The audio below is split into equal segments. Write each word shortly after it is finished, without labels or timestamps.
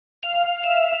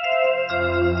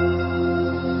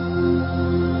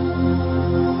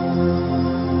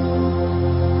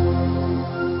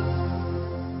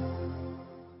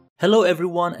Hello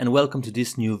everyone and welcome to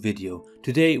this new video.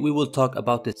 Today we will talk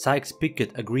about the Sykes-Picot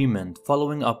Agreement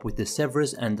following up with the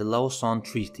Sevres and the Lausanne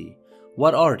Treaty.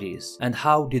 What are these and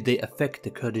how did they affect the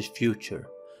Kurdish future?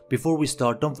 Before we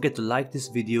start, don't forget to like this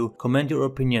video, comment your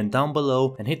opinion down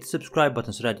below and hit the subscribe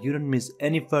button so that you don't miss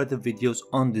any further videos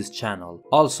on this channel.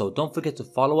 Also, don't forget to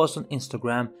follow us on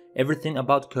Instagram, Everything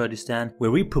About Kurdistan,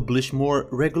 where we publish more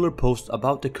regular posts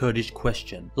about the Kurdish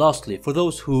question. Lastly, for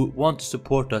those who want to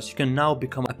support us, you can now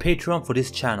become a patron for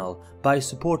this channel. By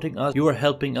supporting us, you are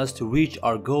helping us to reach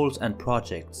our goals and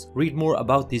projects. Read more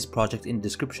about these projects in the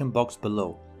description box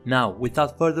below. Now,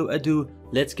 without further ado,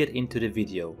 let's get into the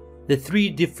video. The three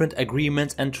different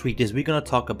agreements and treaties we're gonna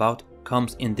talk about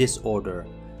comes in this order.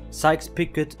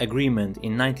 Sykes-Picot Agreement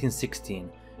in 1916,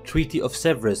 Treaty of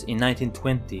Sevres in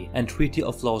 1920 and Treaty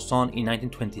of Lausanne in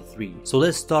 1923. So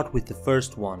let's start with the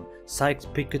first one,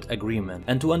 Sykes-Picot Agreement.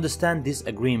 And to understand this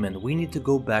agreement we need to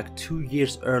go back 2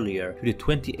 years earlier to the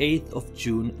 28th of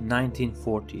June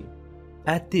 1940.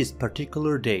 At this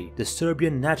particular day, the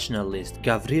Serbian nationalist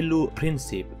Gavrilo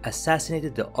Princip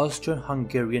assassinated the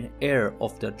Austrian-Hungarian heir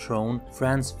of the throne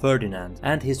Franz Ferdinand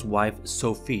and his wife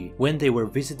Sophie when they were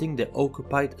visiting the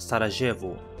occupied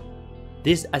Sarajevo.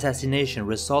 This assassination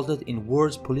resulted in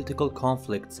worse political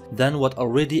conflicts than what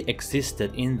already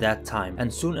existed in that time,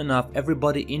 and soon enough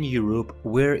everybody in Europe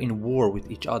were in war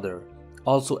with each other,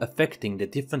 also affecting the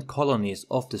different colonies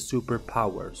of the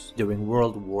superpowers during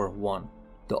World War I.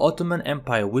 The Ottoman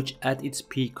Empire, which at its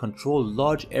peak controlled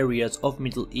large areas of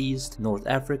Middle East, North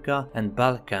Africa and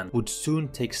Balkan, would soon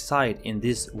take side in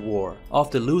this war.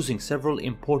 After losing several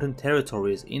important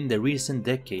territories in the recent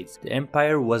decades, the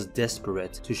empire was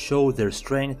desperate to show their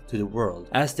strength to the world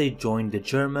as they joined the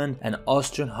German and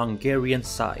Austrian-Hungarian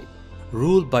side.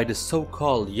 Ruled by the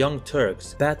so-called Young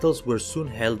Turks, battles were soon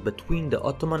held between the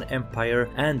Ottoman Empire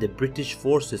and the British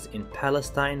forces in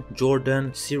Palestine,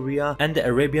 Jordan, Syria and the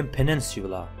Arabian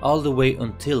Peninsula, all the way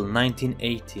until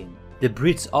 1918. The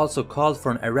Brits also called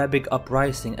for an Arabic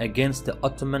uprising against the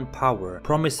Ottoman power,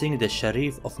 promising the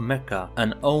Sharif of Mecca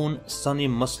an own Sunni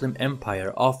Muslim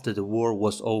empire after the war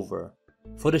was over.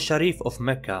 For the Sharif of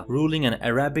Mecca, ruling an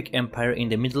Arabic empire in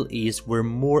the Middle East were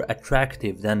more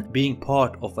attractive than being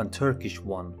part of a Turkish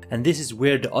one, and this is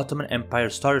where the Ottoman Empire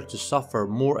started to suffer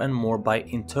more and more by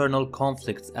internal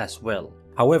conflicts as well.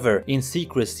 However, in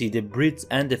secrecy the Brits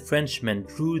and the Frenchmen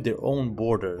drew their own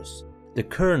borders. The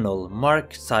colonel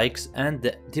Mark Sykes and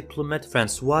the diplomat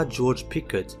Francois-Georges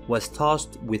Picot was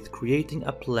tasked with creating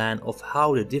a plan of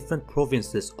how the different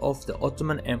provinces of the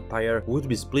Ottoman Empire would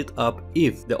be split up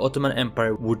if the Ottoman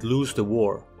Empire would lose the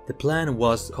war. The plan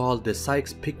was called the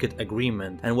Sykes-Picot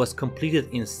Agreement and was completed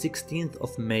in 16th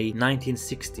of May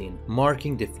 1916,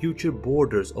 marking the future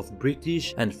borders of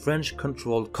British and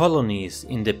French-controlled colonies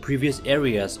in the previous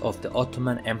areas of the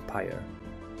Ottoman Empire.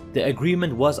 The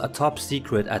agreement was a top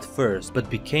secret at first, but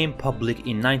became public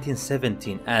in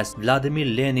 1917 as Vladimir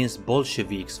Lenin's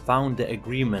Bolsheviks found the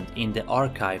agreement in the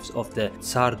archives of the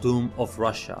Tsardom of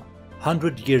Russia.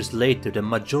 100 years later, the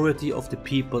majority of the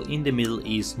people in the Middle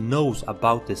East knows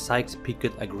about the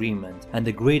Sykes-Picot Agreement and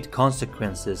the great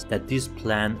consequences that this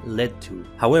plan led to.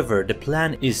 However, the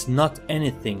plan is not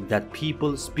anything that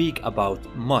people speak about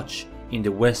much in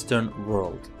the Western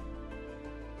world.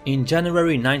 In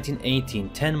January 1918,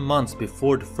 10 months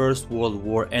before the First World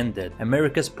War ended,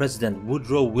 America's President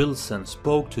Woodrow Wilson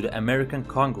spoke to the American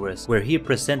Congress where he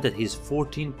presented his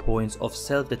 14 points of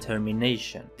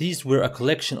self-determination. These were a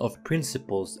collection of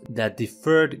principles that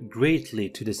differed greatly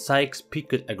to the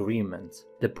Sykes-Picot Agreement.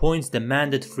 The points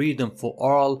demanded freedom for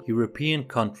all European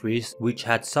countries which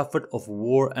had suffered of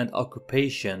war and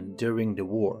occupation during the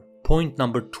war. Point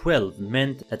number 12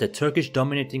 meant that the Turkish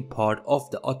dominating part of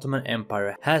the Ottoman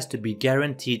Empire has to be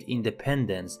guaranteed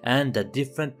independence and that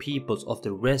different peoples of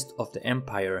the rest of the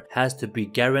empire has to be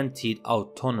guaranteed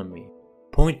autonomy.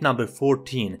 Point number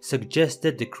 14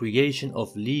 suggested the creation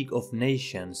of League of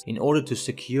Nations in order to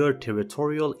secure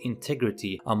territorial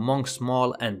integrity among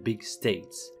small and big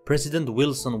states. President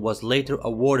Wilson was later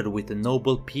awarded with the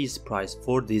Nobel Peace Prize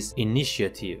for this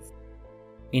initiative.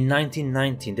 In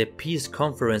 1919, the peace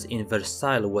conference in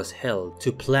Versailles was held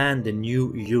to plan the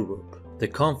new Europe. The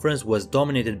conference was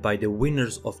dominated by the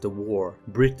winners of the war,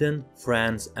 Britain,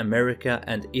 France, America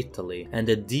and Italy, and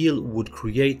the deal would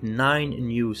create 9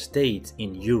 new states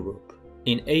in Europe.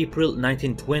 In April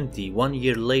 1920, 1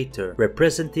 year later,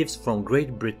 representatives from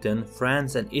Great Britain,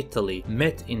 France and Italy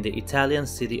met in the Italian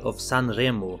city of San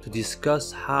Remo to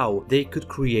discuss how they could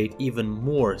create even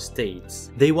more states.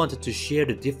 They wanted to share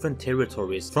the different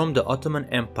territories from the Ottoman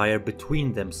Empire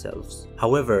between themselves.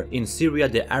 However, in Syria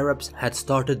the Arabs had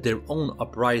started their own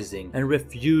uprising and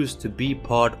refused to be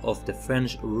part of the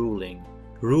French ruling.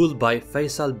 Ruled by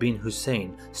Faisal bin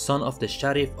Hussein, son of the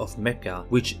Sharif of Mecca,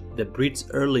 which the Brits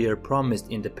earlier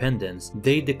promised independence,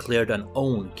 they declared an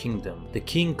own kingdom. The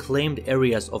king claimed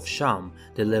areas of Sham,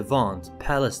 the Levant,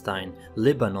 Palestine,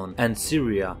 Lebanon and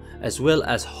Syria, as well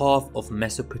as half of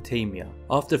Mesopotamia.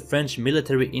 After French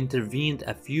military intervened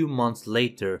a few months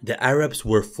later, the Arabs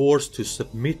were forced to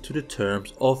submit to the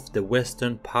terms of the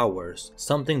Western powers,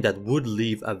 something that would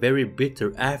leave a very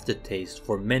bitter aftertaste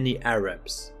for many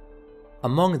Arabs.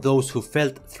 Among those who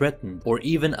felt threatened or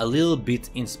even a little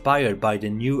bit inspired by the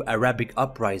new Arabic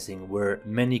uprising were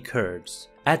many Kurds.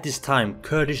 At this time,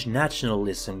 Kurdish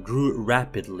nationalism grew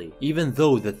rapidly, even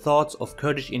though the thoughts of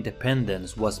Kurdish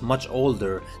independence was much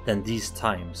older than these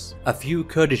times. A few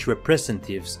Kurdish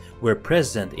representatives were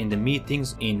present in the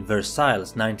meetings in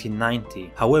Versailles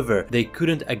 1990. However, they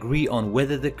couldn't agree on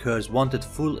whether the Kurds wanted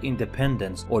full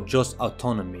independence or just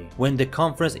autonomy. When the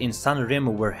conference in San Remo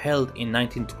were held in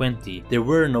 1920, there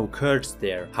were no Kurds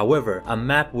there. However, a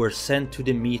map was sent to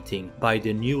the meeting by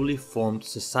the newly formed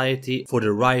Society for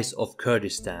the Rise of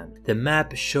Kurdistan. The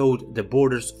map showed the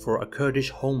borders for a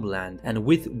Kurdish homeland, and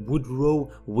with Woodrow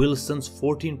Wilson's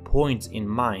 14 points in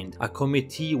mind, a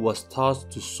committee was tasked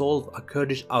to solve a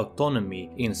Kurdish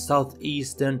autonomy in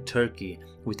southeastern Turkey,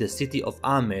 with the city of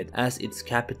Ahmed as its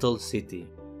capital city.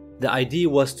 The idea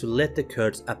was to let the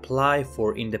Kurds apply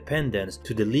for independence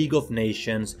to the League of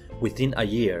Nations within a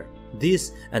year.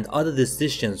 This and other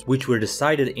decisions which were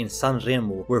decided in San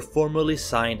Remo were formally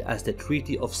signed as the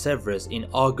Treaty of Sevres in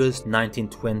August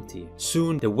 1920.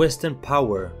 Soon the Western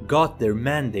power got their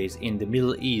mandates in the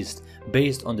Middle East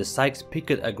based on the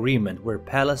Sykes-Picot Agreement, where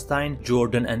Palestine,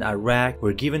 Jordan and Iraq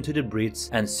were given to the Brits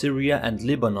and Syria and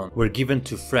Lebanon were given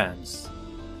to France.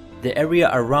 The area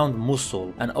around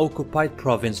Mosul, an occupied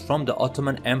province from the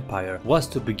Ottoman Empire, was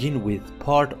to begin with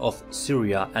part of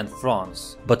Syria and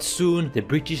France. But soon the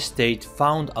British state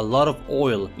found a lot of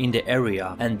oil in the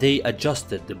area and they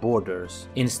adjusted the borders.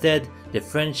 Instead, the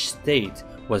French state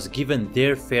was given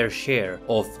their fair share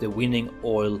of the winning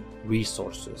oil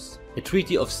resources. The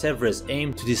Treaty of Sevres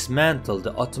aimed to dismantle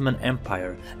the Ottoman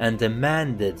Empire and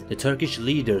demanded the Turkish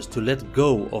leaders to let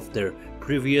go of their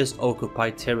previous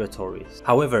occupied territories.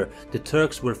 However, the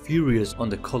Turks were furious on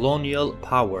the colonial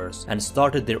powers and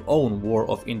started their own war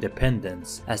of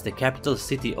independence, as the capital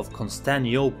city of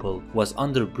Constantinople was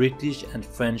under British and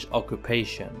French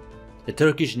occupation. The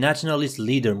Turkish nationalist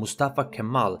leader Mustafa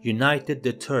Kemal united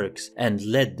the Turks and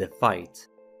led the fight.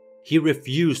 He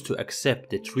refused to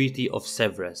accept the Treaty of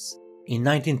Sevres. In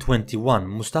 1921,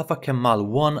 Mustafa Kemal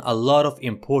won a lot of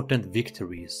important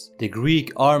victories. The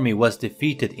Greek army was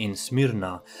defeated in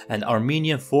Smyrna and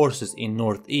Armenian forces in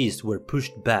northeast were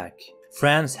pushed back.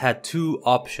 France had two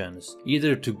options,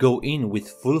 either to go in with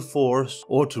full force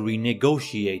or to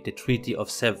renegotiate the Treaty of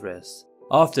Sevres.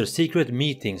 After secret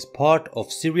meetings, part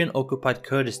of Syrian-occupied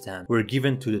Kurdistan were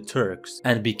given to the Turks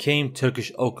and became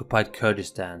Turkish-occupied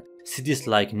Kurdistan, cities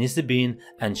like Nisibin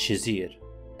and Shizir.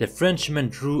 The Frenchmen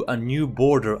drew a new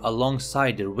border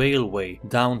alongside the railway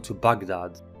down to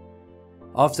Baghdad.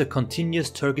 After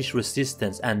continuous Turkish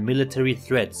resistance and military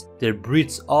threats, the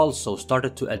Brits also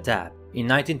started to adapt. In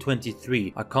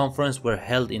 1923, a conference was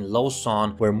held in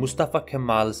Lausanne where Mustafa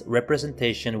Kemal's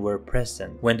representation were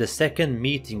present. When the second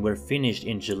meeting were finished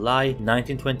in July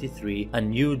 1923, a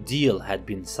new deal had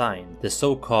been signed, the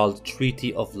so-called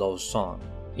Treaty of Lausanne.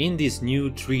 In this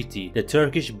new treaty, the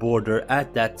Turkish border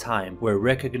at that time were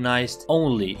recognized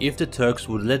only if the Turks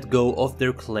would let go of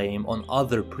their claim on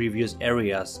other previous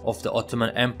areas of the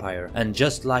Ottoman Empire, and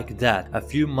just like that, a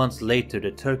few months later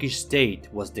the Turkish state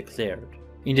was declared.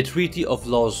 In the Treaty of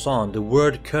Lausanne, the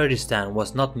word Kurdistan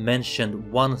was not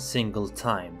mentioned one single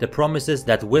time. The promises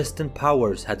that Western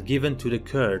powers had given to the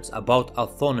Kurds about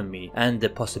autonomy and the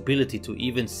possibility to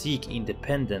even seek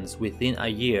independence within a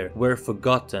year were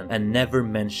forgotten and never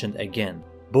mentioned again.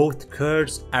 Both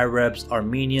Kurds, Arabs,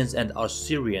 Armenians and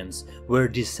Assyrians were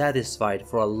dissatisfied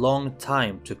for a long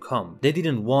time to come. They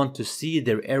didn't want to see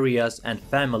their areas and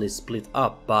families split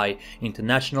up by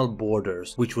international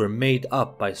borders, which were made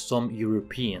up by some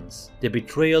Europeans. The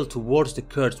betrayal towards the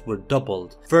Kurds were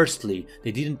doubled. Firstly,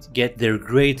 they didn't get their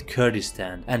great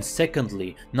Kurdistan, and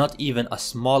secondly, not even a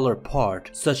smaller part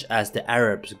such as the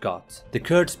Arabs got. The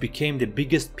Kurds became the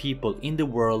biggest people in the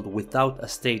world without a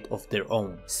state of their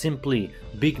own. Simply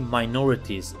big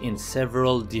minorities in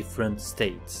several different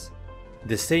states.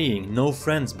 The saying, "no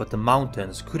friends but the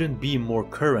mountains," couldn't be more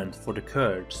current for the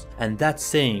Kurds, and that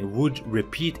saying would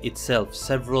repeat itself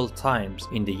several times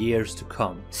in the years to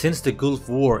come. Since the Gulf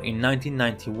War in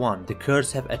 1991, the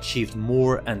Kurds have achieved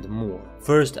more and more.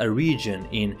 First, a region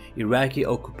in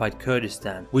Iraqi-occupied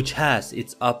Kurdistan, which has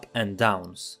its up and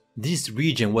downs. This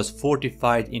region was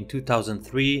fortified in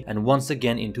 2003 and once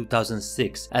again in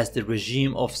 2006 as the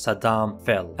regime of Saddam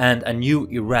fell and a new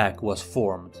Iraq was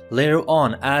formed. Later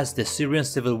on, as the Syrian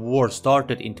civil war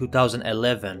started in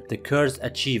 2011, the Kurds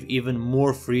achieved even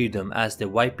more freedom as the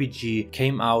YPG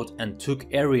came out and took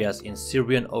areas in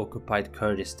Syrian-occupied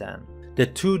Kurdistan. The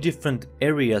two different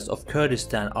areas of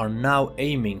Kurdistan are now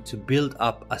aiming to build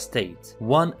up a state.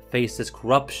 One faces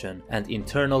corruption and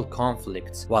internal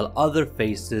conflicts, while other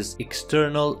faces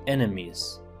external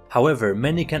enemies. However,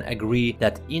 many can agree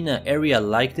that in an area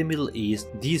like the Middle East,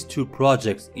 these two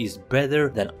projects is better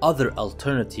than other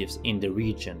alternatives in the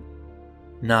region.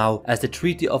 Now, as the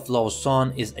Treaty of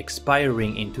Lausanne is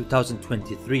expiring in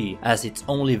 2023 as it's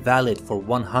only valid for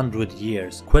 100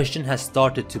 years, question has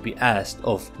started to be asked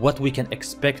of what we can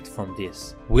expect from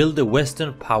this. Will the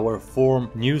Western power form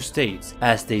new states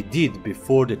as they did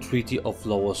before the Treaty of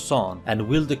Lausanne, and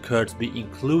will the Kurds be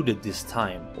included this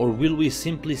time, or will we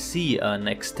simply see an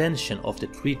extension of the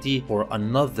treaty for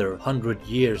another 100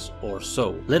 years or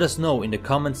so? Let us know in the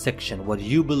comment section what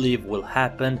you believe will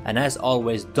happen, and as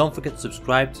always, don't forget to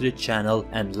subscribe to the channel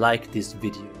and like this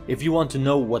video. If you want to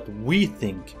know what we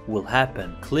think will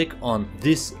happen, click on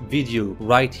this video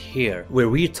right here, where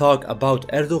we talk about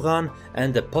Erdogan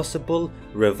and the possible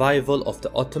revival of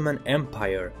the Ottoman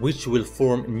Empire, which will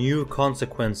form new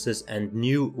consequences and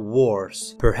new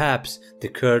wars. Perhaps the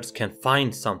Kurds can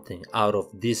find something out of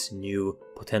this new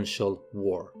potential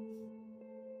war.